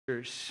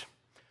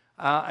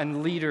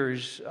and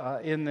leaders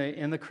in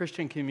the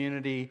Christian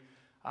community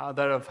that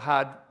have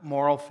had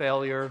moral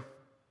failure,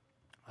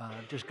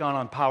 just gone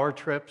on power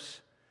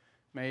trips,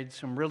 made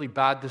some really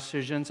bad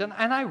decisions, and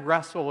I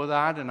wrestle with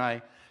that, and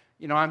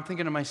I'm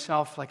thinking to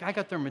myself, like, I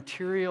got their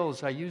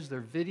materials, I use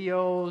their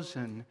videos,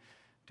 and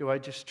do I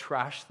just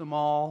trash them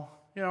all?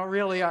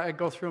 Really, I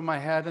go through my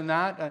head and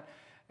that,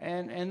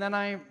 and then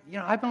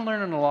I've been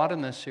learning a lot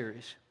in this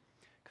series.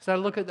 Because I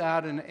look at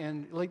that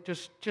and like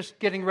just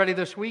getting ready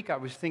this week, I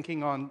was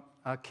thinking on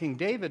King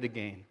David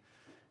again.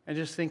 And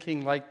just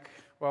thinking like,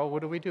 well,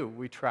 what do?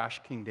 We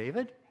trash King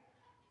David?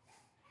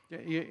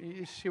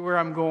 You see where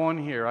I'm going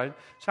here.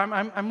 So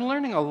I'm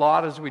learning a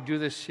lot as we do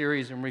this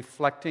series and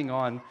reflecting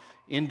on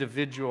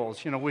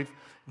individuals.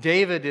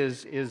 David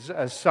is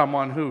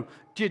someone who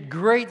did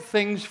great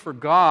things for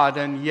God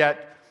and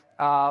yet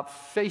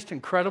faced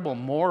incredible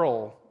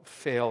moral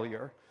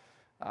failure.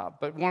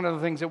 But one of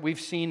the things that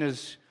we've seen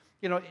is,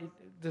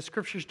 the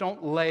scriptures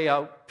don't lay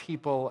out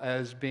people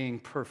as being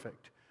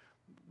perfect.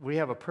 We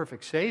have a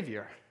perfect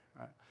Savior.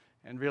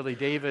 And really,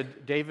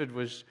 David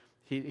was,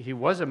 he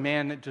was a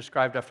man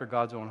described after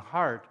God's own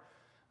heart,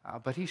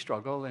 but he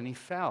struggled and he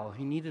fell.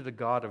 He needed a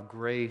God of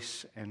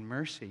grace and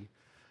mercy.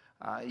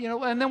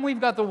 And then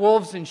we've got the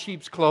wolves in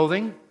sheep's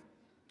clothing.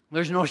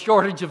 There's no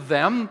shortage of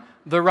them.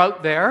 They're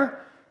out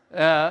there.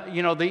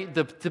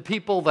 The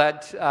people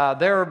that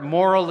they're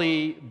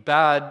morally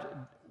bad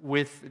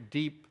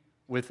deep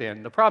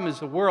within. The problem is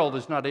the world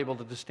is not able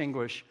to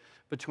distinguish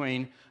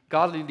between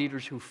godly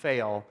leaders who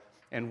fail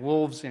and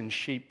wolves in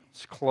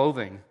sheep's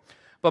clothing.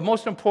 But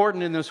most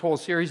important in this whole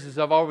series, as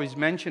I've always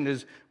mentioned,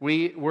 is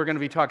we're going to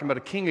be talking about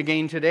a king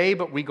again today,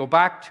 but we go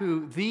back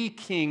to the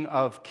King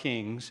of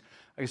Kings,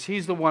 because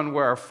he's the one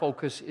where our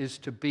focus is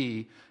to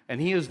be, and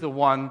he is the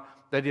one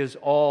that is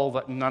all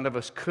that none of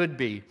us could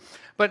be.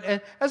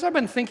 But as I've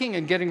been thinking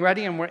and getting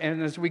ready,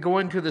 and as we go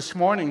into this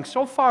morning,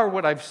 so far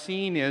what I've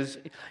seen is,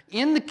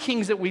 in the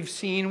kings that we've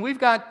seen, we've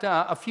got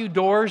a few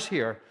doors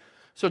here.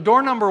 So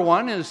door number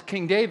one is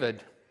King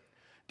David.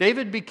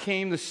 David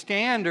became the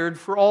standard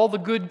for all the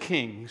good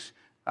kings.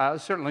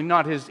 Certainly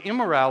not his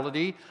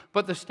immorality,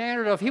 but the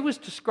standard of, he was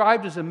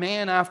described as a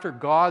man after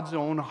God's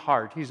own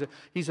heart.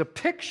 He's a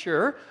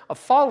picture, a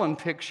fallen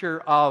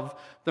picture of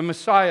the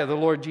Messiah, the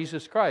Lord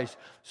Jesus Christ.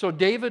 So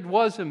David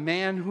was a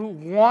man who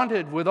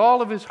wanted with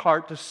all of his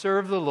heart to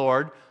serve the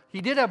Lord.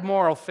 He did have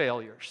moral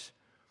failures,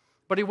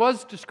 but he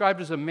was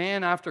described as a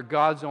man after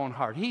God's own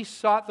heart. He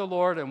sought the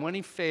Lord, and when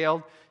he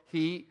failed,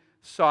 he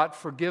sought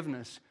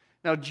forgiveness.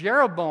 Now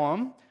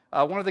Jeroboam,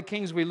 one of the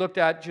kings we looked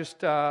at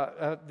just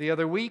the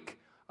other week,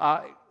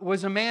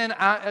 was a man,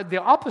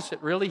 the opposite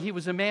really. He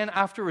was a man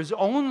after his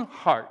own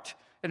heart.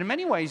 And in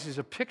many ways, he's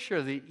a picture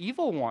of the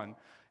evil one.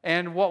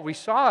 And what we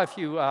saw, if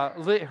you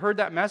heard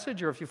that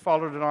message or if you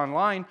followed it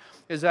online,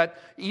 is that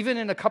even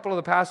in a couple of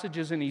the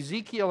passages in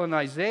Ezekiel and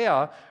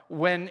Isaiah,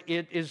 when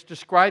it is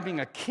describing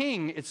a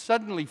king, it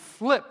suddenly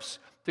flips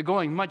to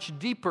going much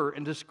deeper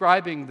in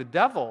describing the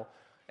devil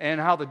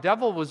and how the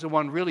devil was the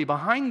one really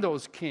behind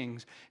those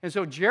kings. And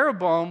so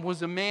Jeroboam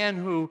was a man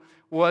who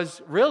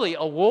was really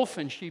a wolf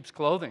in sheep's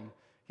clothing.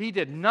 He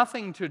did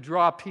nothing to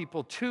draw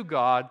people to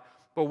God,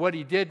 but what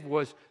he did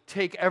was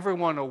take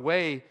everyone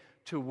away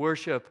to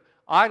worship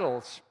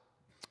idols.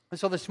 And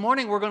so this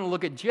morning we're going to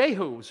look at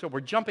Jehu. So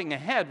we're jumping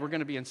ahead. We're going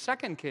to be in 2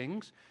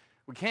 Kings.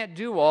 We can't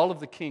do all of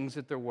the kings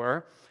that there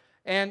were.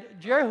 And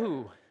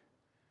Jehu,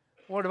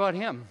 what about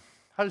him?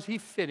 How does he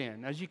fit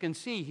in? As you can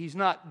see, he's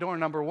not door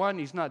number one.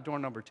 He's not door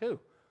number two.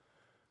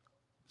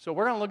 So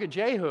we're going to look at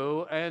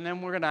Jehu, and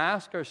then we're going to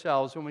ask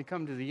ourselves when we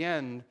come to the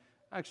end,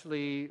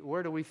 actually,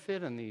 where do we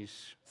fit in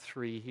these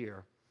three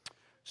here?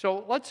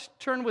 So let's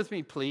turn with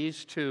me,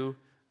 please, to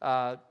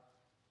 2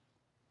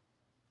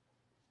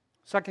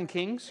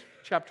 Kings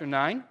chapter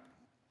 9.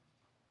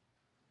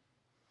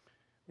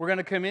 We're going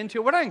to come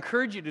into, what I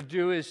encourage you to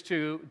do is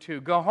to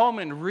go home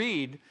and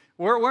read.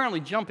 We're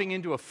only jumping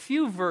into a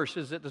few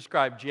verses that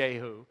describe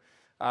Jehu.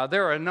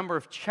 There are a number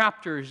of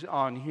chapters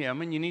on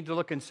him, and you need to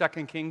look in 2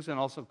 Kings and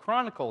also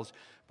Chronicles.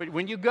 But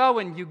when you go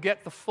and you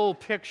get the full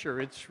picture,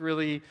 it's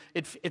really,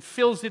 it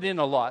fills it in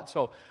a lot.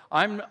 So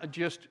I'm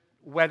just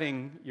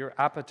whetting your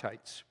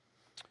appetites.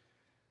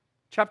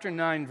 Chapter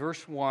 9,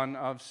 verse 1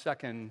 of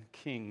 2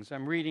 Kings.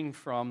 I'm reading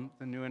from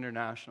the New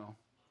International.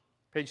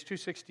 Page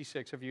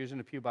 266 if you're using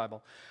a Pew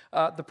Bible.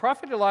 The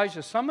prophet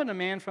Elijah summoned a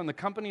man from the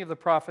company of the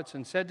prophets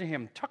and said to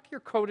him, "Tuck your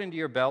coat into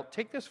your belt,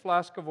 take this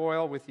flask of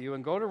oil with you,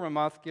 and go to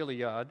Ramoth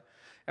Gilead.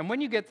 And when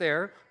you get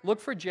there,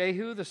 look for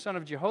Jehu, the son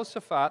of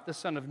Jehoshaphat, the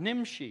son of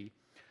Nimshi.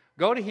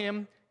 Go to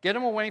him, get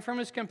him away from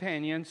his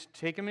companions,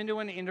 take him into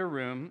an inner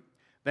room,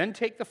 then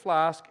take the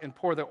flask and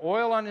pour the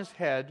oil on his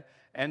head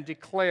and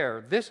declare,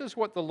 'This is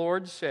what the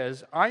Lord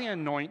says, I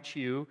anoint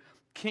you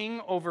king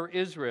over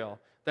Israel.'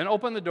 Then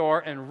open the door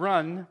and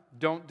run,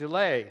 don't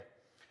delay."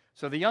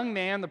 So the young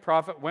man, the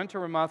prophet, went to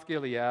Ramoth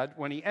Gilead.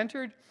 When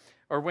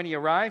he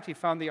arrived, he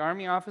found the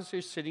army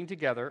officers sitting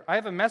together. "I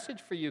have a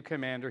message for you,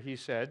 commander," he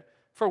said.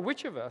 "For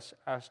which of us?"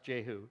 asked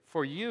Jehu.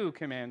 "For you,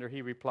 commander,"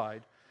 he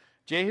replied.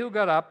 Jehu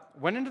got up,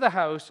 went into the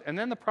house, and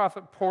then the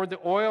prophet poured the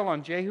oil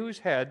on Jehu's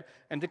head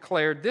and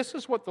declared, "This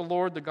is what the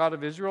Lord, the God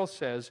of Israel,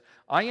 says.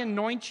 I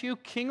anoint you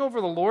king over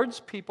the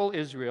Lord's people,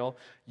 Israel.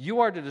 You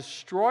are to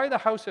destroy the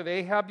house of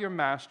Ahab, your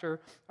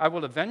master. I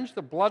will avenge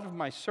the blood of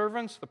my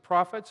servants, the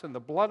prophets, and the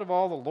blood of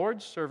all the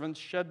Lord's servants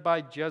shed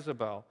by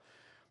Jezebel.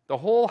 The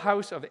whole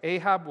house of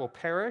Ahab will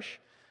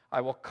perish.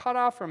 I will cut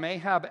off from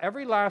Ahab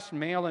every last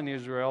male in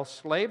Israel,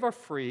 slave or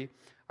free.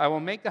 I will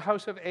make the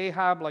house of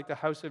Ahab like the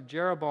house of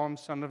Jeroboam,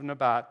 son of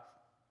Nebat,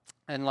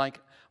 and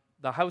like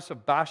the house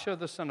of Baasha,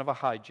 the son of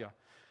Ahijah.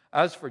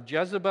 As for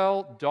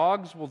Jezebel,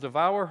 dogs will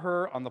devour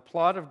her on the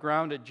plot of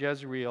ground at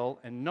Jezreel,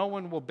 and no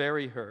one will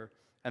bury her."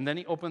 And then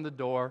he opened the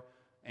door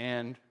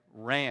and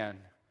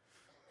ran.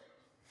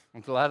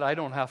 I'm glad I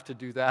don't have to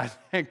do that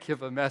and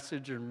give a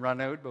message and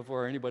run out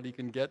before anybody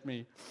can get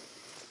me.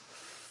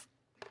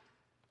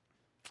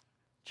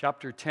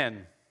 Chapter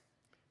 10.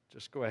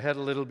 Just go ahead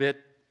a little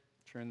bit.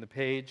 Turn the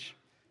page.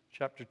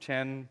 Chapter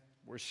 10.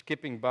 We're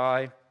skipping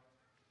by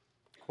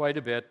quite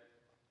a bit.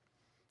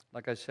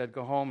 Like I said,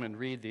 go home and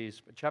read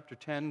these. But chapter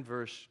 10,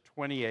 verse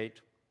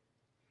 28.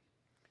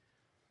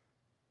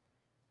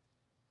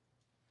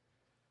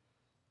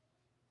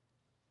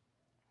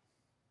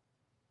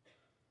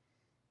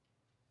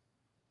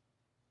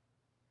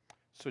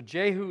 So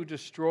Jehu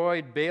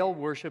destroyed Baal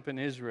worship in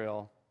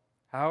Israel.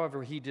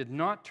 However, he did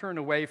not turn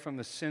away from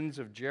the sins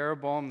of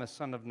Jeroboam, the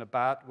son of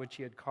Nebat, which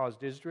he had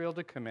caused Israel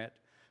to commit,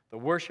 the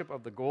worship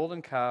of the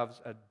golden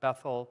calves at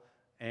Bethel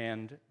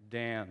and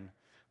Dan.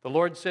 The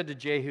Lord said to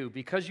Jehu,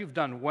 "Because you've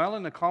done well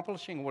in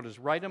accomplishing what is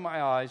right in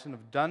my eyes and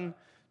have done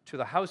to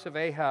the house of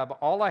Ahab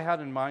all I had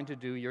in mind to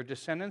do, your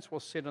descendants will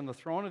sit on the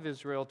throne of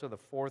Israel to the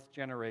 4th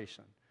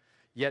generation."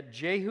 Yet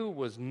Jehu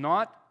was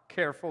not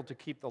careful to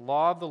keep the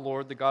law of the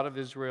Lord, the God of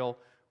Israel,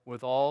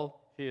 with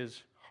all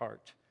his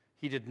heart.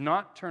 He did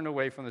not turn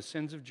away from the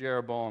sins of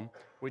Jeroboam,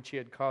 which he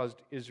had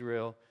caused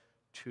Israel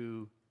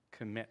to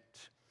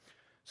commit.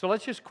 So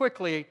let's just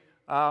quickly,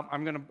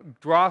 I'm going to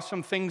draw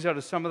some things out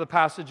of some of the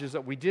passages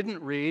that we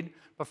didn't read.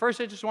 But first,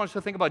 I just want us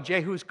to think about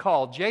Jehu's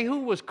call. Jehu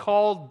was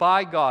called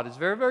by God. It's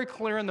very, very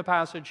clear in the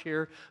passage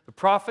here. The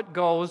prophet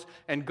goes,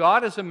 and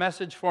God has a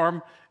message for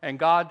him, and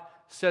God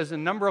says a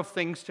number of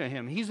things to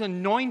him. He's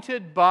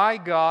anointed by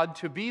God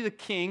to be the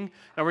king.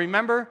 Now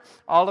remember,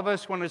 all of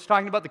us, when it's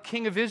talking about the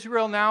king of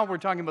Israel now, we're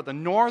talking about the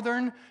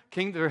northern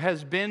king. There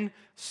has been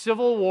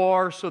civil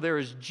war, so there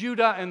is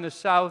Judah in the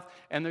south,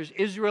 and there's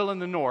Israel in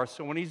the north.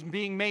 So when he's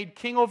being made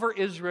king over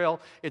Israel,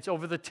 it's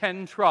over the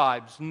 10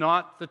 tribes,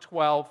 not the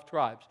 12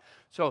 tribes.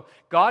 So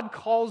God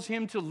calls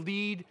him to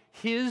lead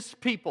his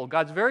people.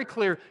 God's very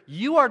clear,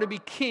 you are to be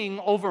king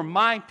over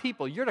my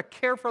people. You're to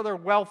care for their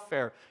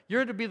welfare.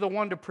 You're to be the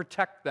one to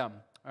protect them.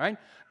 All right?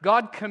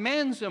 God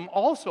commands him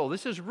also,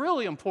 this is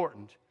really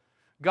important,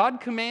 God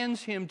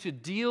commands him to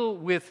deal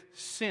with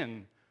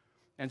sin.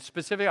 And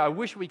specifically, I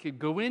wish we could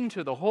go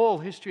into the whole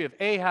history of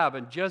Ahab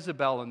and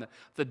Jezebel and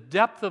the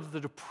depth of the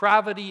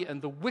depravity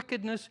and the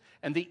wickedness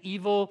and the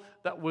evil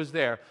that was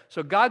there.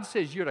 So God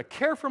says, you're to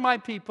care for my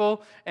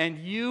people and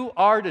you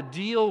are to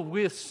deal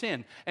with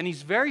sin. And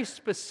he's very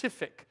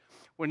specific.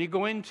 When you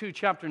go into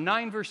chapter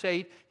 9, verse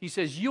 8, he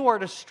says, you are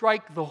to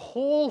strike the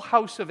whole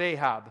house of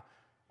Ahab.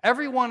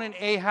 Everyone in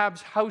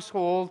Ahab's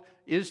household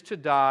is to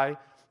die.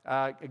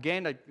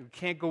 Again, I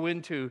can't go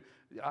into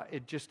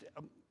it just...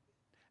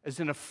 as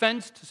an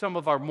offense to some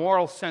of our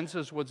moral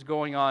senses, what's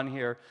going on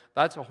here.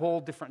 That's a whole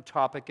different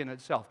topic in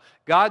itself.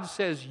 God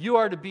says, you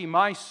are to be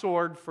my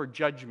sword for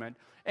judgment,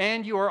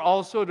 and you are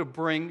also to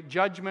bring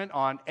judgment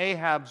on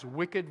Ahab's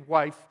wicked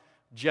wife,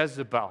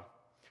 Jezebel.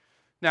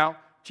 Now,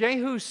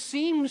 Jehu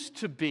seems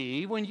to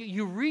be, when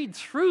you read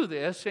through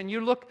this and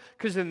you look,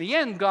 because in the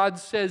end, God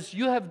says,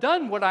 you have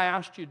done what I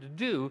asked you to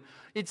do.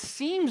 It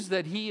seems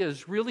that he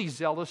is really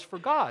zealous for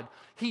God.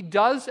 He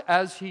does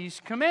as he's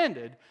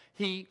commanded.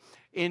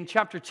 In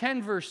chapter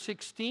 10, verse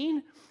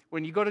 16,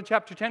 when you go to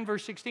chapter 10,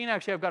 verse 16,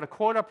 actually, I've got a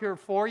quote up here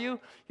for you.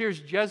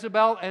 Here's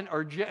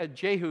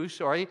Jehu,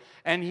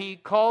 and he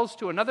calls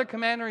to another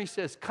commander. He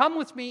says, come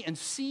with me and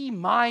see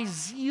my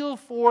zeal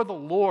for the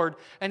Lord.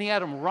 And he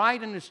had him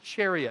ride in his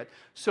chariot.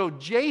 So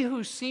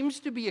Jehu seems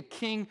to be a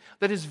king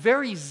that is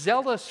very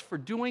zealous for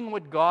doing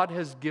what God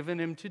has given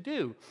him to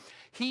do.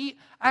 He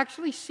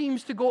actually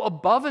seems to go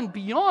above and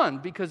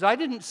beyond, because I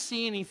didn't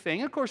see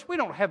anything. Of course, we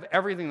don't have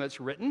everything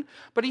that's written,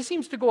 but he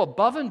seems to go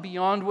above and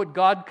beyond what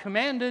God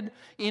commanded.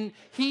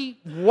 He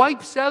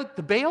wipes out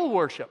the Baal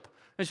worship.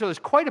 And so there's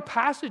quite a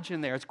passage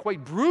in there. It's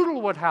quite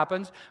brutal what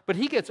happens, but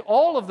he gets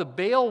all of the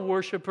Baal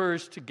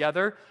worshipers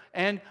together,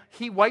 and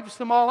he wipes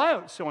them all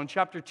out. So in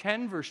chapter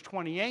 10, verse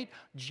 28,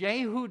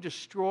 Jehu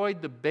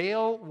destroyed the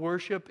Baal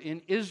worship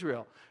in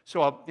Israel.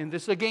 So, and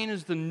this again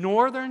is the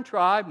northern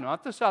tribe,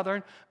 not the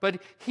southern,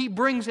 but he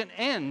brings an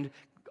end.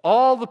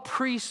 All the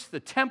priests,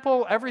 the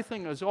temple,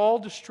 everything is all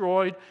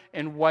destroyed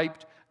and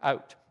wiped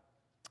out.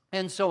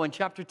 And so in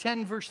chapter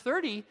 10, verse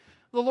 30,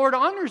 the Lord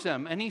honors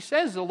them. And he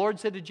says, the Lord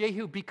said to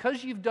Jehu,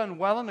 because you've done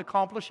well in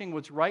accomplishing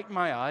what's right in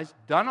my eyes,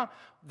 done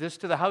this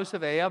to the house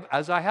of Ahab,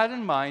 as I had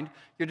in mind,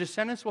 your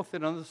descendants will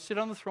sit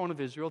on the throne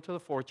of Israel to the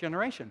 4th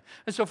generation.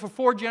 And so for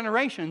 4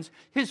 generations,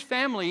 his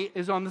family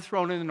is on the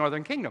throne in the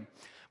northern kingdom.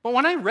 But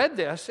when I read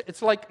this,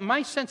 it's like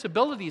my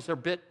sensibilities are a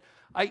bit,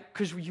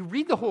 because you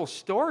read the whole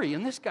story,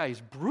 and this guy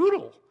is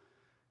brutal.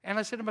 And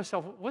I said to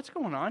myself, what's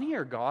going on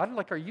here, God?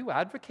 Like, are you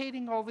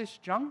advocating all this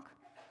junk?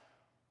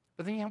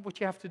 But then what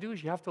you have to do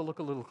is you have to look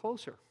a little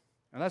closer.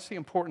 And that's the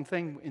important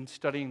thing in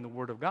studying the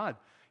Word of God.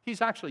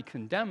 He's actually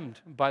condemned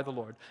by the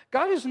Lord.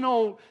 God is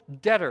no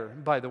debtor,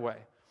 by the way.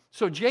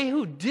 So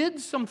Jehu did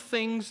some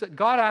things that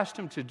God asked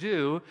him to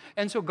do,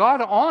 and so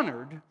God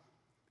honored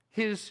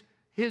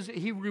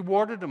he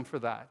rewarded him for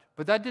that.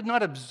 But that did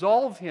not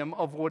absolve him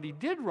of what he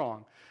did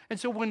wrong. And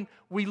so when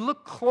we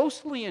look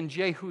closely in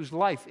Jehu's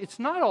life, it's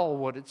not all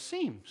what it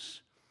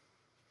seems.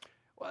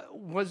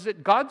 Was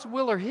it God's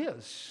will or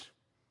his?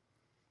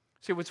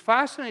 See, what's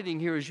fascinating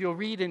here is you'll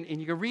read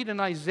in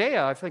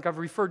Isaiah, I think I've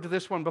referred to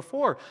this one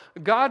before,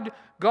 God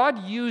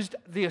used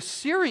the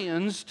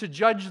Assyrians to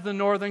judge the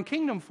northern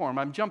kingdom for him.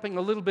 I'm jumping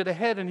a little bit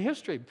ahead in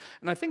history.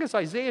 And I think it's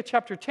Isaiah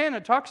chapter 10,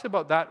 it talks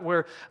about that,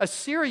 where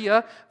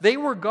Assyria, they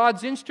were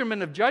God's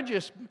instrument of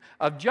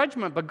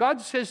judgment, but God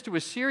says to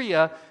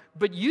Assyria,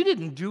 but you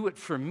didn't do it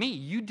for me,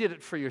 you did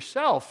it for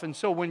yourself. And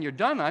so when you're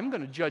done, I'm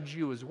going to judge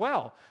you as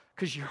well,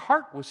 because your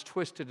heart was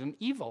twisted and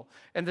evil.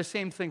 And the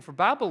same thing for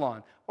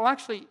Babylon. Well,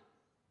 actually,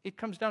 it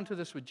comes down to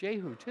this with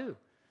Jehu, too.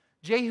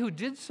 Jehu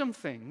did some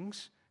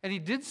things, and he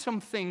did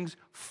some things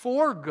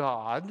for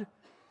God,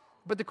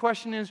 but the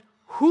question is,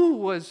 who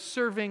was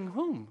serving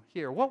whom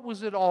here? What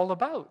was it all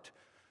about?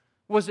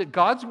 Was it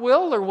God's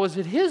will, or was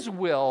it his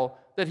will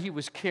that he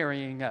was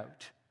carrying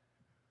out?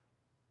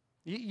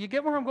 You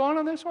get where I'm going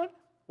on this one?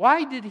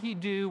 Why did he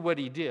do what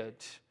he did?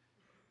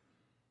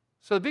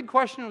 So the big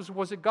question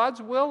was it God's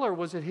will, or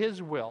was it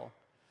his will?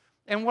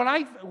 And what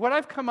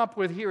I've come up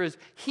with here is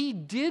he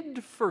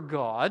did for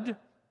God,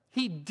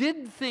 he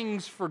did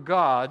things for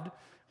God,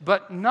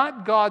 but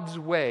not God's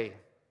way.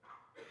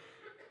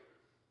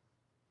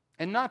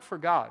 And not for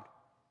God.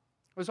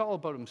 It was all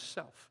about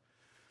himself.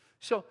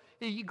 So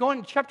you go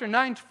in chapter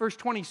 9, verse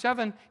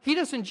 27, he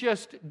doesn't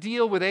just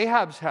deal with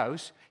Ahab's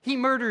house, he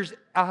murders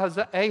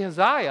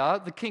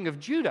Ahaziah, the king of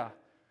Judah.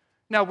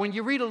 Now, when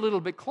you read a little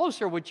bit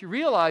closer, what you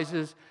realize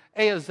is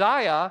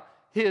Ahaziah,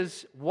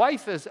 his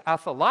wife is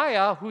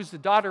Athaliah, who's the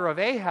daughter of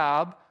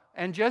Ahab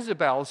and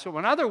Jezebel. So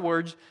in other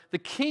words, the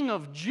king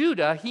of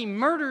Judah, he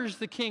murders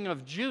the king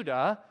of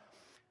Judah.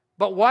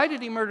 But why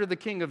did he murder the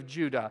king of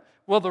Judah?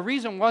 Well, the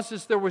reason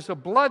was there was a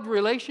blood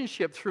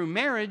relationship through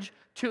marriage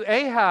to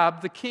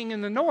Ahab, the king in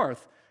the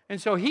north.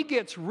 And so he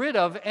gets rid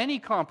of any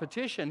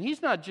competition.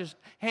 He's not just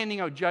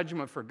handing out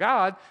judgment for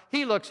God.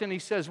 He looks and he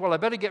says, well, I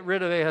better get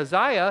rid of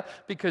Ahaziah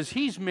because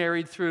he's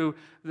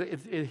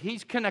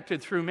he's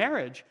connected through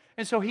marriage.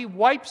 And so he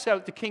wipes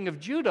out the king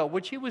of Judah,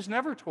 which he was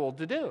never told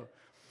to do.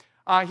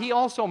 He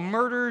also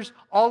murders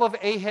all of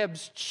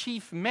Ahab's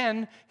chief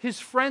men, his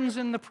friends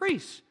and the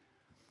priests.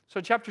 So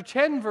chapter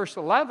 10, verse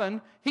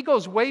 11, he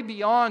goes way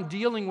beyond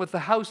dealing with the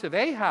house of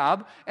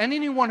Ahab, and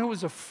anyone who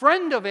is a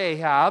friend of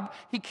Ahab,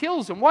 he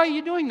kills him. Why are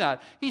you doing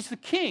that? He's the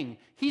king.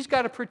 He's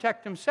got to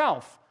protect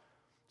himself.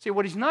 See,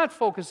 what he's not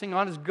focusing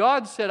on is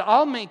God said,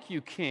 I'll make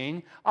you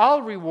king.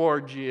 I'll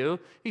reward you.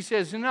 He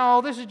says, no,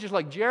 this is just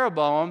like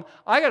Jeroboam.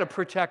 I got to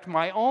protect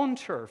my own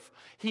turf.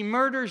 He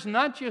murders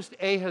not just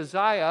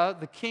Ahaziah,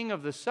 the king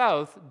of the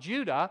south,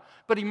 Judah,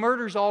 but he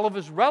murders all of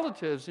his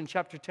relatives in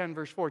chapter 10,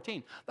 verse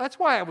 14. That's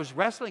why I was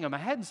wrestling in my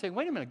head and saying,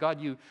 wait a minute,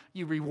 God, you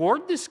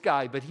reward this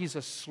guy, but he's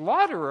a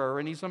slaughterer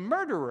and he's a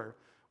murderer.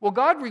 Well,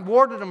 God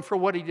rewarded him for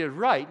what he did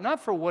right, not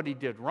for what he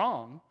did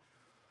wrong.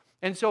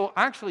 And so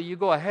actually you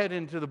go ahead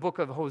into the book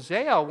of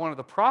Hosea, one of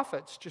the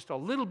prophets, just a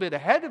little bit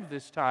ahead of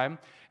this time,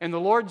 and the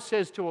Lord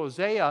says to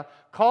Hosea,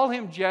 call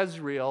him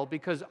Jezreel,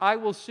 because I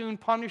will soon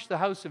punish the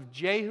house of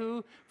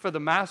Jehu for the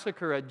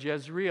massacre at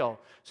Jezreel.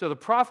 So the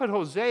prophet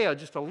Hosea,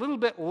 just a little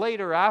bit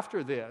later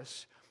after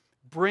this,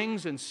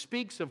 brings and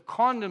speaks of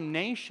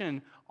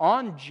condemnation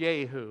on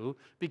Jehu,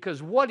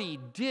 because what he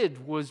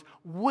did was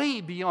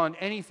way beyond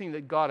anything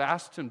that God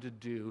asked him to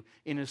do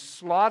in his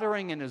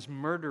slaughtering and his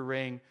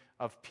murdering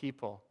of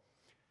people.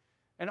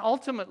 And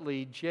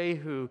ultimately,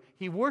 Jehu,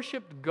 he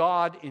worshiped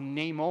God in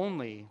name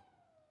only,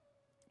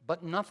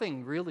 but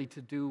nothing really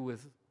to do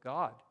with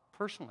God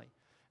personally.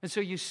 And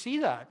so you see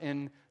that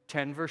in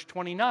 10 verse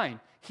 29.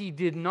 He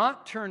did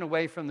not turn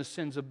away from the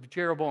sins of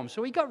Jeroboam.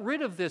 So he got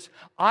rid of this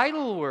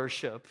idol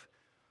worship,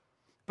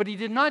 but he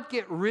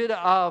got rid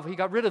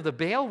of the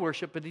Baal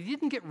worship, but he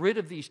didn't get rid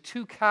of these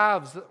 2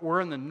 calves that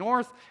were in the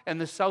north and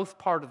the south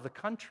part of the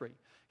country.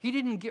 He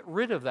didn't get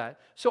rid of that.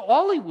 So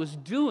all he was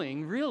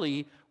doing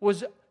really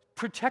was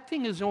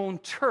protecting his own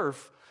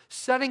turf,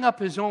 setting up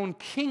his own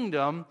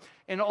kingdom,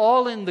 and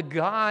all in the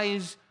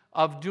guise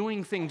of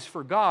doing things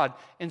for God.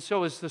 And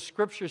so as the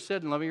scripture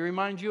said, and let me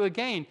remind you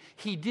again,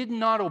 he did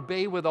not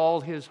obey with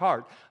all his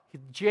heart.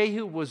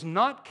 Jehu was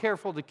not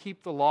careful to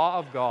keep the law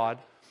of God,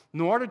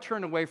 nor to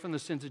turn away from the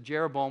sins of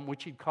Jeroboam,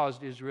 which he'd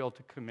caused Israel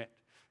to commit.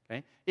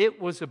 Okay? It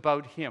was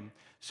about him.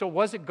 So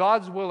was it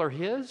God's will or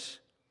his?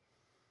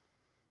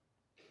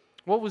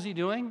 What was he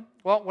doing?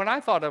 Well, what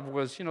I thought of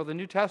was, the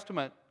New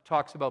Testament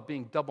talks about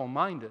being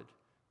double-minded.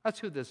 That's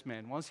who this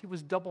man was. He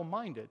was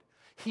double-minded.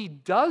 He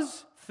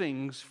does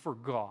things for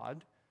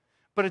God,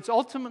 but it's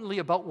ultimately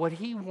about what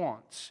he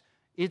wants.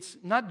 It's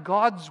not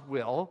God's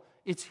will,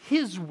 it's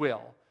his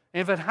will.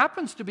 And if it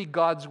happens to be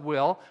God's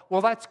will,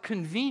 well, that's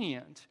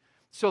convenient.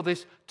 So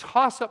this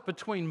toss-up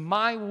between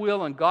my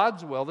will and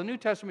God's will, the New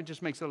Testament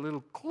just makes it a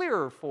little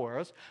clearer for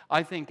us,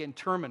 I think, in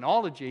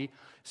terminology.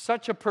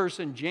 Such a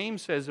person,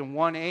 James says in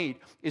 1:8,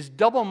 is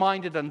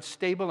double-minded,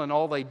 unstable in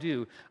all they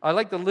do. I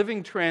like the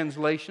Living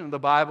Translation of the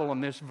Bible in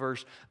this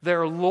verse.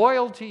 Their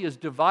loyalty is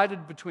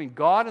divided between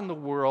God and the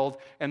world,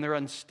 and they're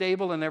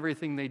unstable in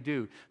everything they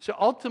do. So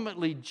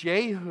ultimately,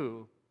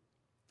 Jehu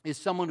is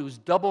someone who's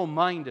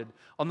double-minded.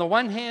 On the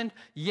one hand,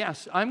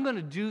 yes, I'm going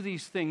to do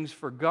these things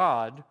for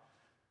God,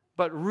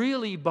 but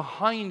really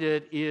behind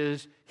it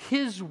is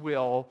his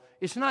will.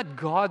 It's not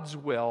God's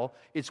will.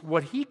 It's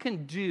what he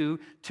can do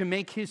to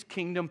make his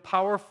kingdom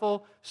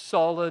powerful,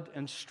 solid,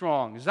 and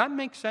strong. Does that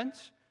make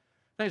sense?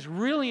 That's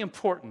really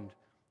important.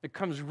 It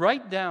comes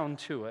right down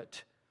to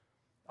it.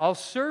 I'll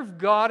serve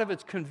God if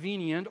it's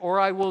convenient, or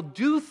I will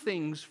do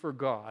things for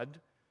God.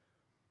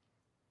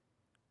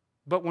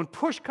 But when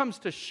push comes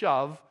to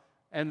shove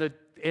and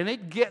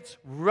it gets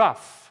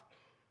rough,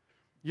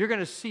 you're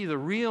going to see the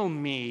real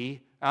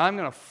me. I'm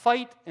going to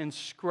fight and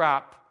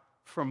scrap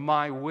for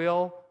my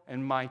will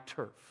and my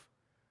turf.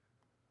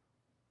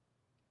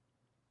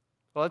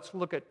 Well, let's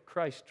look at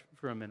Christ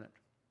for a minute.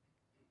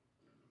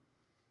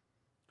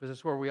 Because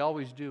that's where we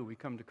always do. We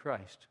come to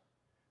Christ.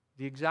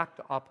 The exact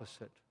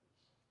opposite.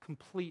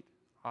 Complete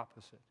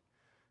opposite.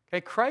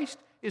 Okay, Christ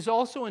is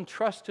also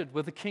entrusted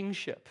with a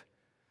kingship.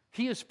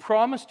 He is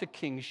promised a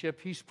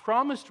kingship. He's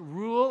promised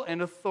rule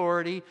and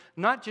authority,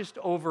 not just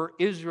over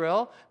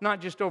Israel, not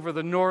just over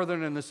the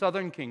northern and the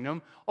southern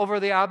kingdom, over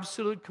the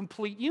absolute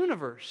complete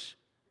universe.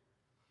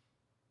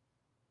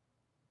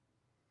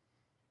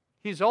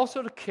 He's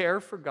also to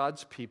care for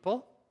God's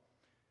people.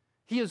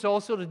 He is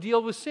also to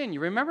deal with sin. You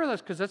remember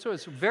this because that's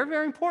what's very,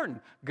 very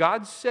important.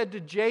 God said to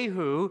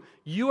Jehu,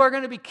 you are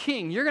going to be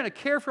king. You're going to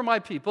care for my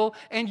people,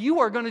 and you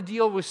are going to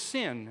deal with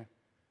sin.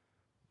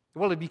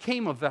 Well, he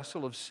became a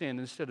vessel of sin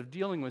instead of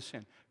dealing with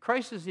sin.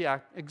 Christ is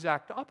the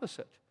exact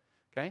opposite.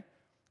 Okay?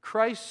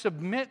 Christ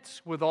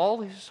submits with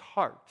all his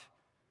heart.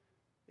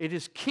 It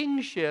is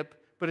kingship,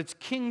 but it's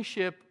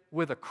kingship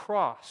with a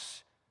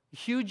cross. A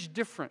huge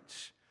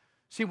difference.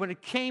 See, when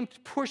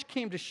push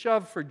came to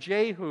shove for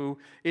Jehu,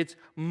 it's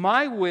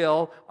my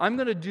will, I'm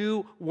going to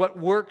do what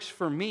works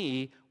for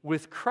me.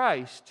 With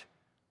Christ,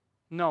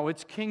 no,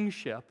 it's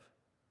kingship.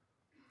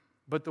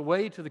 But the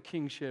way to the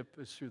kingship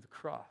is through the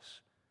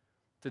cross.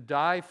 To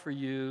die for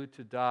you,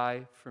 to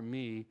die for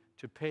me,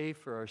 to pay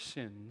for our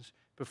sins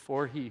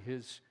before he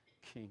is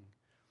king.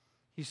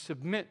 He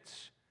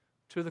submits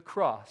to the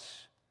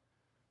cross.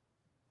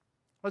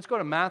 Let's go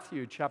to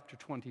Matthew chapter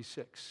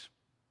 26,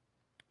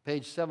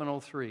 page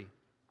 703.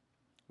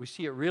 We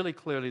see it really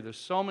clearly. There's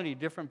so many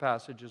different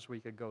passages we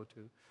could go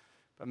to.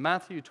 But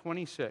Matthew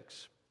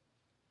 26.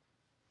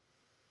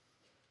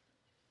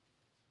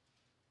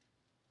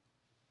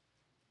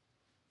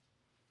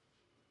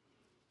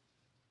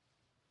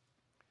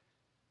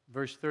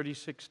 Verse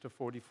 36 to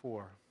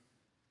 44.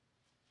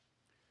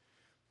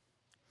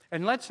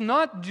 And let's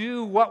not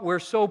do what we're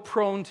so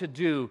prone to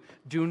do.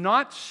 Do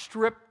not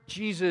strip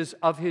Jesus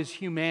of his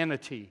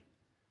humanity.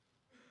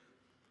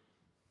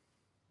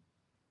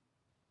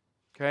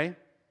 Okay?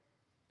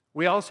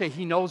 We all say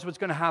he knows what's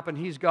going to happen.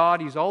 He's God.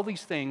 He's all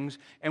these things.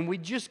 And we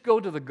just go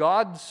to the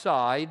God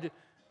side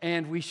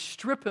and we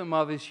strip him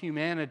of his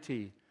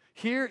humanity.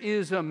 Here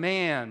is a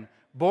man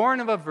born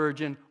of a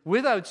virgin,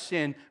 without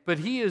sin, but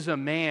he is a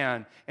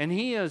man, and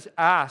he is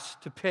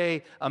asked to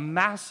pay a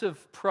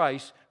massive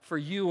price for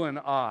you and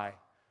I.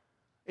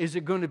 Is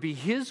it going to be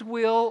his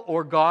will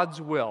or God's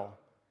will?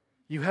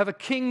 You have a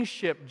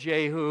kingship,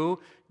 Jehu.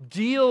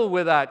 Deal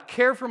with that.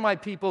 Care for my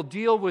people.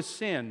 Deal with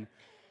sin.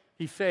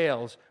 He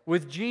fails.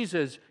 With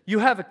Jesus, you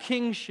have a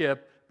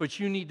kingship, but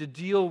you need to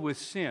deal with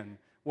sin.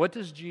 What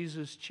does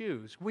Jesus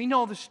choose? We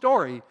know the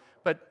story,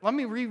 but let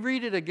me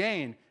reread it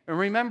again and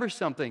remember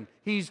something.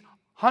 He's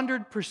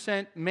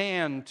 100%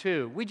 man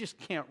too. We just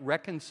can't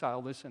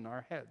reconcile this in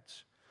our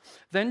heads.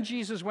 Then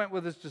Jesus went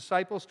with his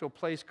disciples to a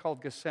place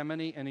called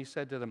Gethsemane, and he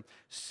said to them,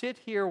 sit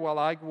here while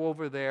I go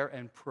over there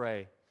and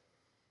pray.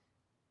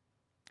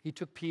 He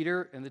took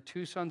Peter and the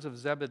two sons of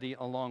Zebedee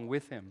along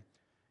with him,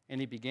 and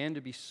he began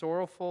to be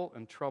sorrowful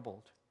and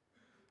troubled.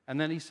 And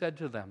then he said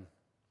to them,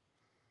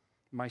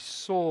 my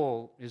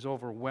soul is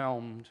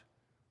overwhelmed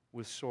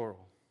with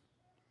sorrow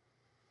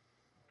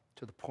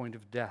to the point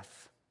of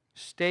death.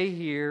 Stay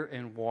here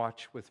and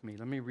watch with me.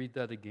 Let me read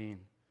that again.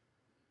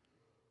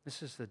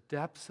 This is the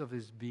depths of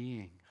his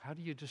being. How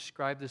do you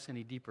describe this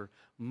any deeper?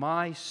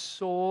 My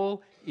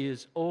soul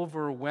is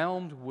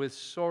overwhelmed with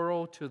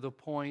sorrow to the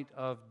point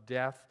of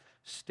death.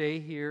 Stay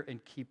here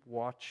and keep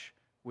watch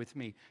with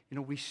me.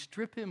 We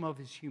strip him of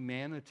his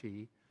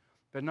humanity,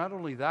 but not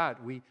only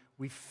that, we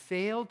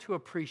fail to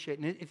appreciate,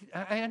 and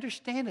I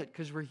understand it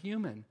because we're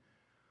human.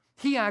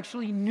 He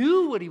actually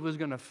knew what he was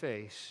going to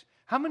face.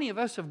 How many of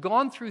us have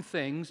gone through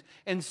things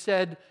and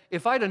said,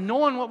 if I'd have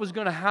known what was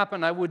going to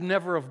happen, I would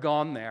never have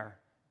gone there?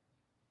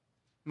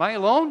 Am I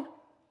alone?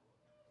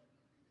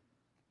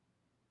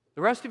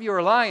 The rest of you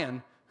are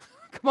lying.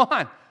 Come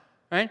on.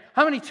 Right?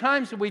 How many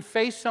times have we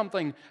faced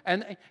something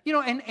and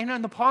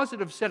on the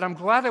positive said, I'm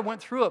glad I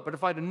went through it, but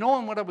if I'd have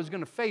known what I was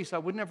going to face, I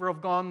would never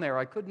have gone there.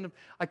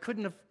 I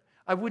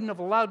wouldn't have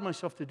allowed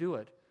myself to do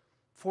it.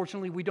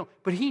 Fortunately, we don't.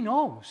 But he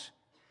knows.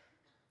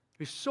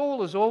 His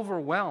soul is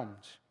overwhelmed.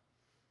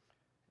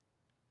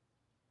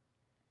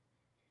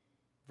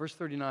 Verse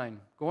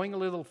 39, going a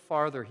little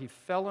farther, he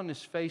fell on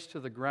his face to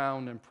the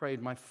ground and prayed,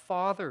 my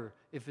Father,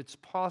 if it's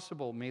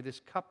possible, may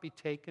this cup be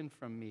taken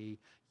from me,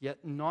 yet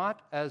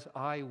not as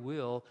I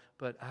will,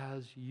 but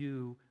as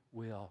you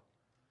will.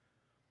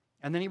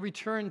 And then he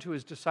returned to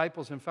his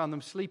disciples and found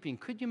them sleeping.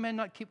 Could you men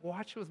not keep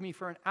watch with me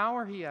for an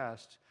hour, he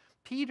asked.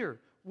 Peter,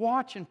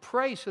 watch and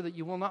pray so that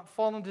you will not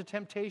fall into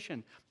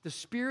temptation. The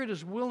spirit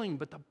is willing,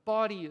 but the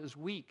body is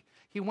weak.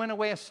 He went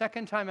away a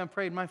second time and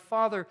prayed, my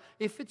Father,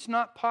 if it's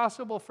not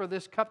possible for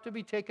this cup to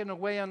be taken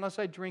away unless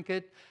I drink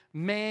it,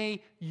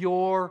 may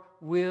your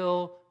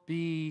will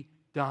be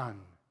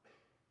done.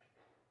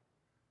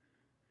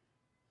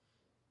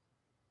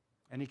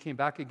 And he came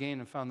back again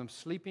and found them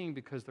sleeping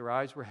because their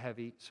eyes were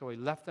heavy. So he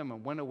left them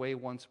and went away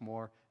once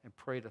more and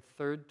prayed a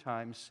third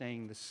time,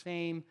 saying the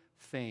same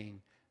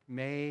thing,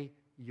 may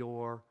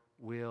your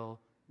will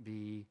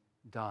be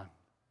done.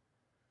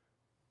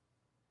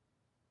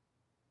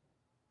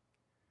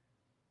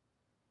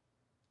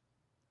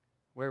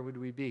 Where would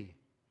we be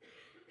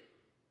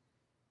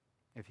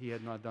if he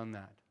had not done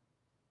that?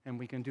 And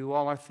we can do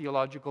all our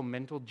theological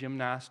mental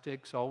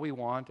gymnastics all we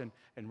want,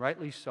 and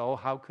rightly so.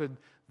 How could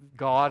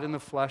God in the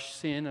flesh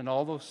sin and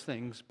all those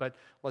things? But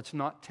let's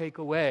not take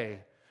away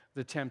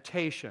the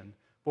temptation.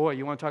 Boy,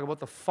 you want to talk about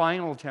the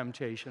final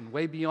temptation,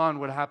 way beyond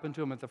what happened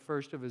to him at the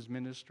first of his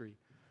ministry.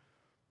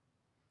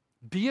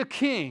 Be a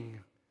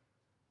king,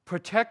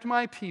 protect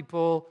my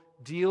people,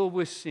 deal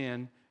with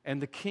sin, and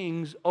the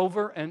kings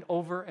over and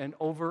over and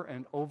over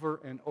and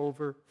over and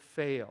over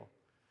fail.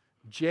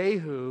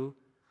 Jehu,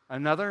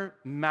 another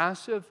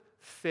massive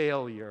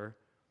failure.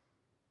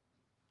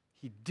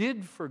 He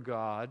did for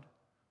God,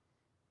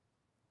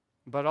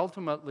 but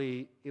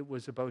ultimately it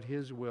was about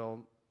his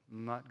will,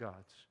 not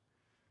God's.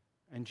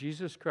 And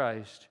Jesus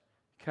Christ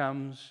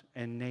comes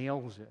and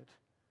nails it.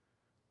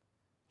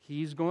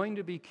 He's going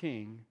to be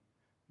king,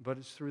 but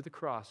it's through the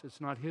cross. It's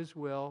not his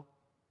will,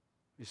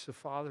 it's the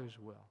Father's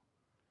will.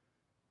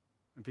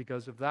 And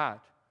because of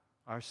that,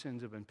 our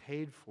sins have been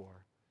paid for.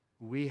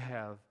 We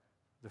have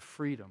the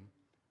freedom,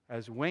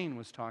 as Wayne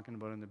was talking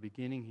about in the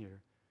beginning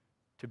here,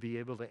 to be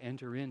able to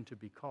enter in to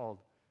be called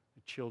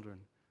the children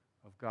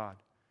of God.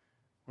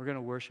 We're going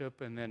to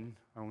worship, and then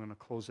I'm going to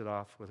close it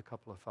off with a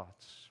couple of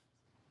thoughts.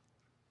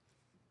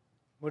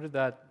 What did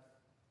that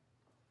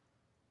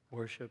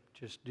worship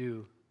just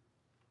do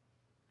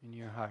in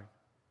your heart?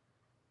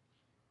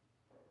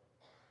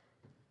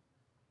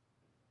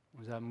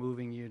 Was that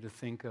moving you to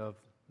think of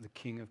the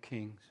King of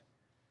Kings,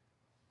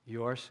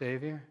 your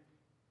Savior,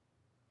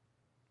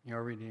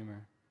 your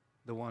Redeemer,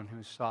 the one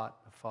who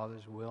sought the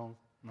Father's will,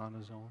 not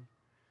his own?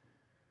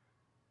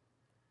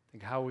 I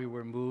think how we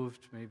were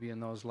moved maybe in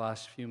those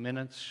last few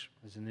minutes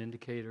is an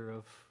indicator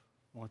of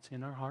what's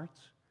in our hearts,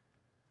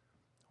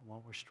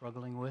 what we're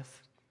struggling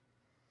with.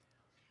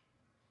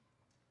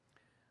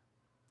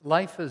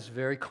 Life is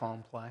very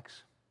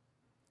complex,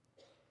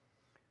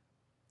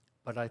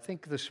 but I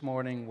think this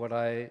morning what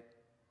I've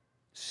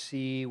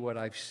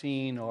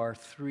seen are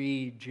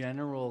three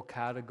general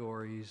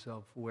categories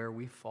of where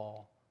we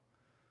fall.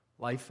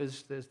 Life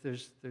is,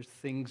 there's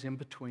things in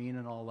between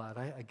and all that.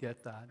 I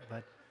get that,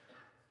 but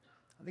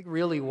I think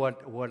really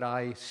what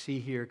I see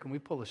here, can we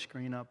pull the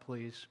screen up,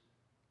 please?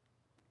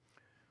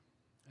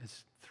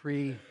 It's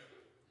three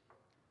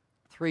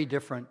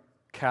different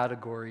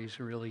categories,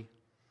 really.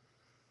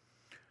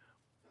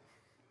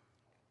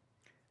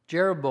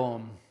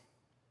 Jeroboam.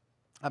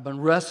 I've been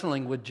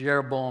wrestling with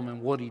Jeroboam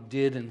and what he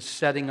did in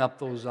setting up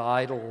those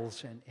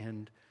idols,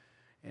 and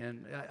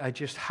I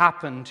just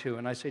happened to,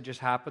 and I say just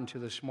happened to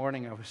this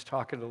morning, I was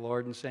talking to the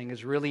Lord and saying,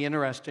 it's really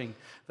interesting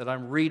that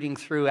I'm reading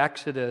through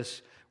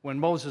Exodus when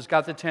Moses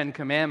got the 10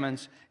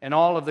 Commandments, and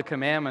all of the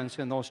commandments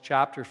in those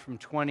chapters from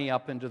 20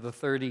 up into the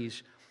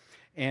 30s,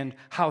 and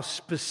how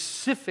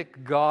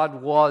specific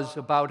God was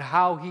about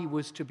how he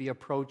was to be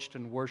approached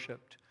and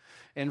worshiped.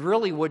 And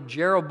really what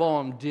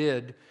Jeroboam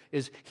did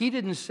is he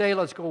didn't say,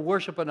 let's go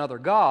worship another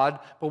god,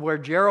 but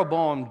what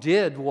Jeroboam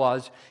did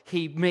was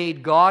he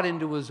made God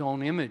into his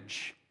own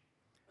image.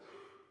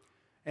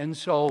 And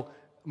so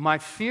my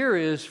fear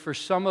is for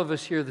some of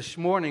us here this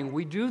morning,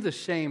 we do the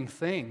same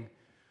thing.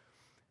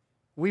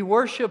 We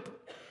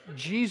worship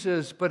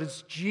Jesus, but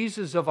it's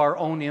Jesus of our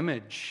own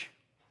image.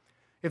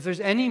 If there's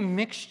any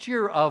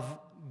mixture of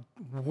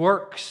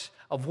works,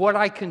 of what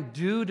I can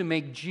do to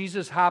make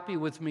Jesus happy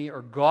with me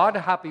or God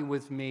happy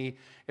with me,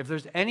 if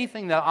there's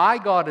anything that I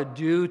got to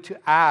do to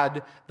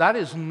add, that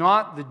is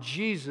not the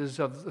Jesus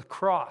of the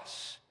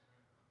cross.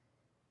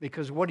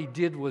 Because what he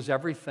did was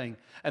everything.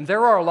 And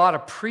there are a lot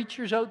of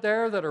preachers out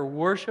there that are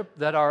worship,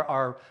 that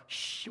are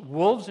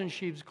wolves in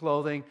sheep's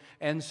clothing,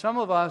 and some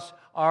of us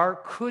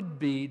could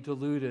be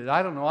deluded.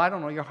 I don't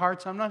know your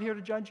hearts. I'm not here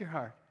to judge your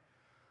heart.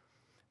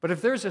 But if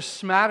there's a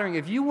smattering,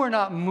 if you were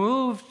not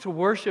moved to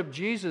worship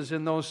Jesus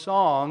in those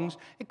songs,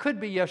 it could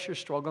be, yes, you're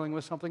struggling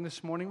with something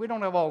this morning. We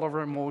don't have all of our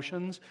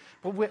emotions.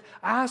 But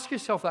ask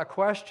yourself that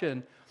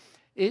question.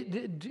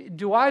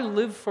 Do I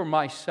live for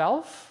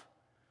myself?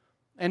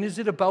 And is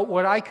it about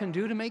what I can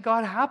do to make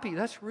God happy?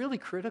 That's really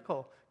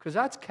critical, because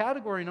that's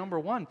category number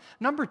one.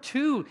 Number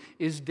two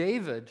is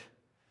David.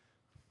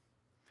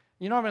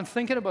 You know, I've been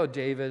thinking about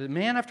David, a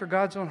man after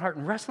God's own heart,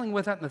 and wrestling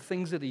with that and the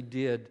things that he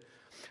did.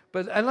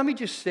 But let me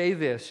just say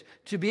this.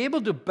 To be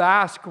able to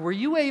bask, were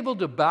you able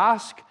to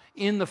bask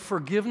in the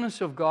forgiveness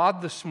of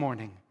God this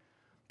morning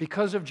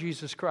because of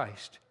Jesus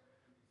Christ?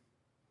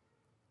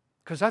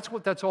 Because that's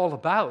what that's all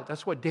about.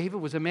 That's what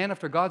David was, a man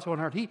after God's own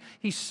heart.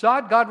 He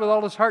sought God with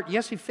all his heart.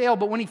 Yes, he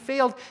failed, but when he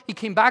failed, he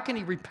came back and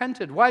he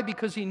repented. Why?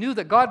 Because he knew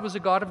that God was a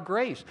God of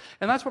grace.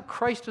 And that's what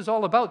Christ is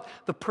all about,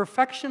 the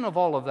perfection of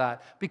all of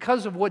that.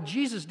 Because of what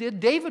Jesus did,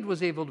 David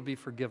was able to be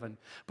forgiven.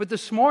 But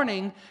this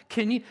morning,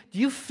 do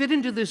you fit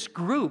into this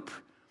group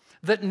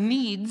that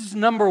needs,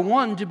 number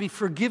one, to be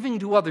forgiving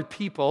to other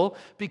people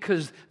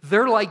because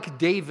they're like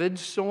David,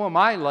 so am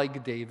I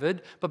like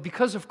David, but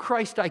because of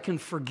Christ I can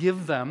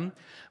forgive them.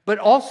 But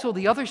also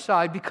the other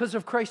side, because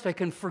of Christ I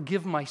can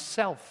forgive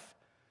myself.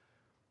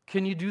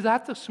 Can you do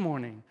that this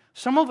morning?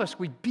 Some of us,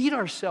 we beat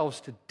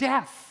ourselves to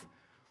death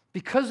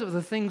because of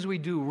the things we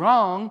do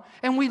wrong,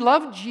 and we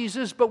love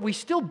Jesus, but we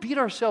still beat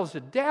ourselves to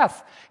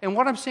death. And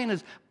what I'm saying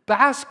is,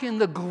 bask in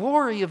the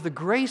glory of the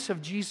grace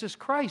of Jesus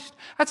Christ.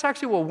 That's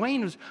actually what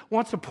Wayne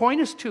wants to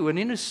point us to. And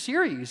in his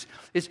series,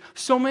 is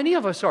so many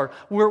of us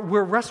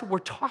we're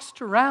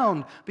tossed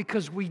around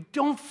because we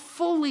don't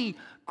fully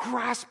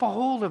grasp a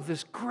hold of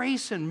this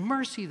grace and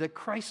mercy that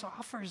Christ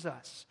offers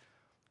us.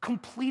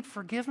 Complete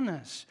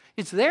forgiveness.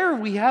 It's there,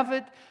 we have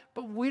it,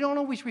 but we don't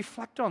always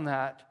reflect on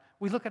that.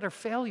 We look at our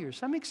failures.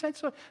 That makes sense?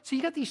 So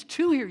you got these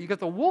two here. You got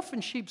the wolf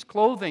in sheep's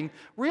clothing.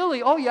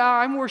 Really, oh yeah,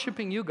 I'm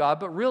worshiping you, God,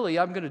 but really,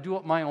 I'm going to do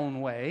it my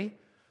own way.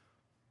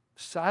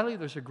 Sadly,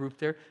 there's a group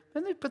there.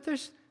 But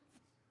there's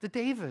the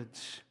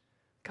Davids.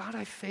 God,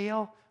 I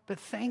fail, but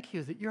thank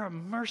you that you're a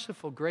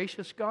merciful,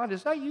 gracious God.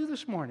 Is that you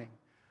this morning?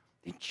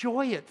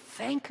 Enjoy it.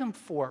 Thank him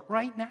for it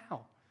right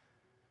now.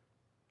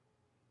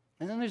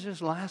 And then there's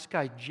this last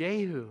guy,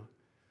 Jehu,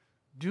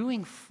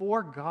 doing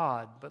for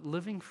God, but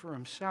living for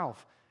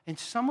himself. And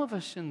some of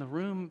us in the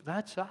room,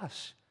 that's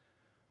us.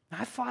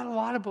 I thought a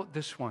lot about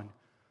this one.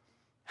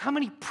 How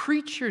many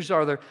preachers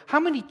are there? How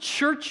many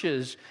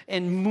churches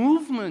and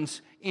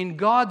movements in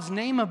God's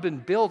name have been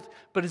built,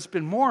 but it's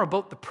been more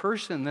about the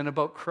person than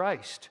about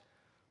Christ?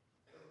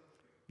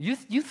 You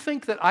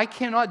think that I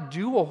cannot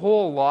do a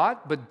whole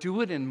lot, but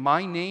do it in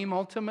my name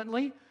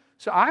ultimately?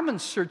 So I've been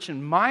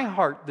searching my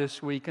heart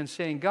this week and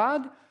saying,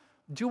 God,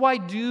 do I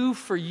do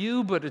for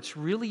you, but it's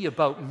really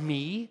about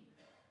me?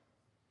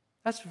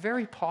 That's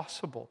very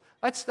possible.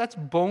 That's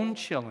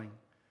bone-chilling.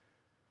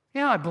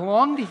 Yeah, I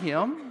belong to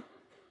him,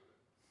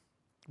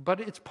 but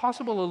it's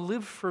possible to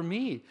live for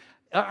me.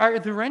 Are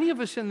there any of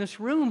us in this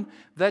room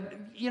that,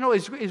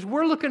 as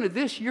we're looking at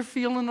this, you're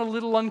feeling a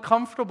little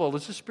uncomfortable?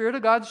 Is the Spirit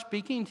of God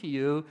speaking to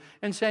you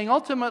and saying,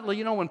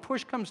 ultimately, when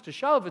push comes to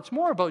shove, it's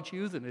more about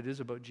you than it is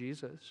about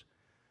Jesus?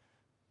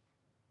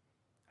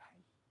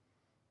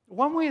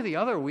 One way or the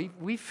other,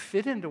 we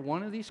fit into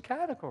one of these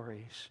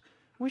categories.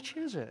 Which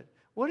is it?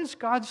 What is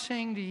God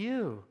saying to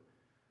you?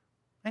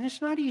 And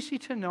it's not easy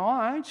to know.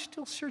 I'm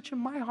still searching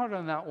my heart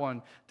on that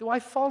one. Do I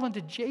fall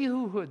into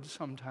Jehu-hood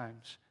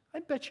sometimes? I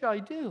bet you I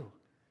do.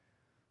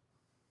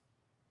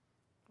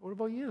 What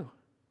about you?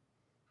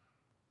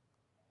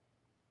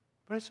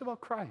 But it's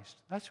about Christ.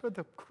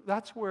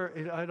 That's where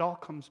it all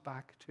comes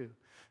back to.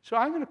 So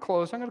I'm going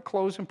to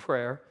close in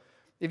prayer.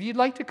 If you'd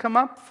like to come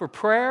up for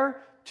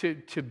prayer,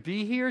 to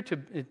be here,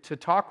 to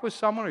talk with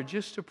someone, or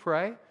just to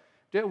pray,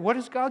 what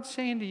is God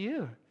saying to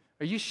you?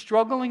 Are you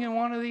struggling in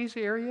one of these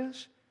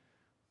areas?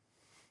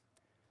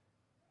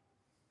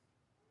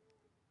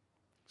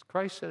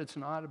 Christ said, it's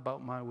not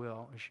about my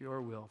will, it's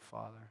your will,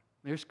 Father.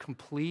 There's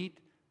complete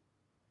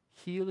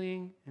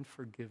healing and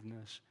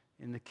forgiveness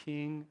in the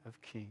King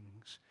of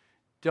Kings.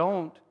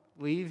 Don't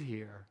leave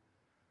here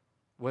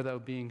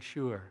without being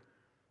sure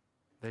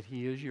that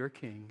he is your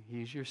King,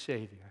 he's your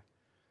Savior.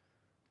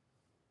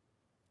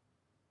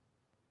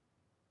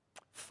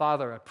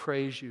 Father, I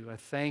praise you, I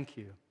thank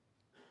you.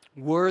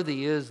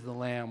 Worthy is the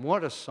Lamb.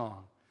 What a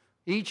song.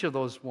 Each of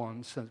those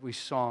ones that we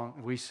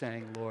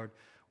sang, Lord.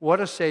 What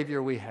a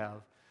Savior we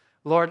have.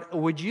 Lord,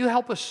 would you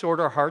help us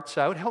sort our hearts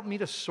out? Help me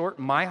to sort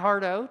my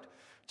heart out.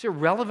 It's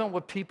irrelevant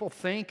what people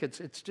think.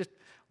 It's just,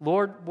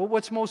 Lord,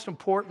 what's most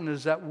important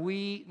is that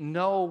we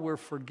know we're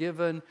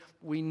forgiven.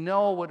 We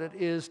know what it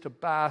is to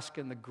bask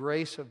in the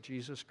grace of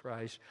Jesus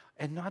Christ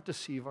and not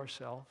deceive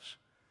ourselves.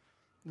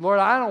 Lord,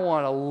 I don't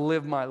want to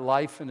live my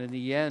life and in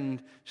the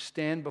end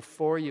stand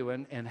before you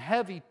and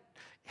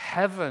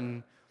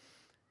heaven,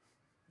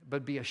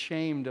 but be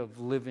ashamed of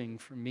living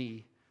for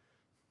me.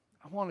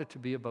 I want it to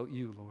be about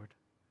you, Lord.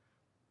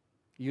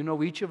 You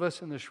know each of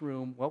us in this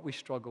room, what we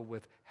struggle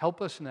with.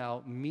 Help us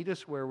now. Meet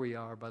us where we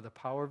are by the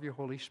power of your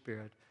Holy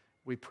Spirit.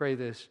 We pray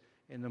this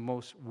in the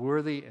most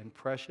worthy and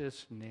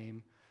precious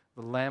name,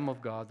 the Lamb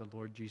of God, the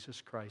Lord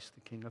Jesus Christ,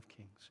 the King of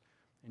Kings.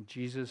 In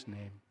Jesus'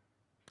 name,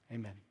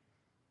 amen.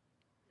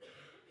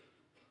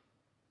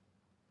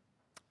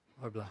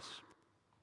 Lord bless.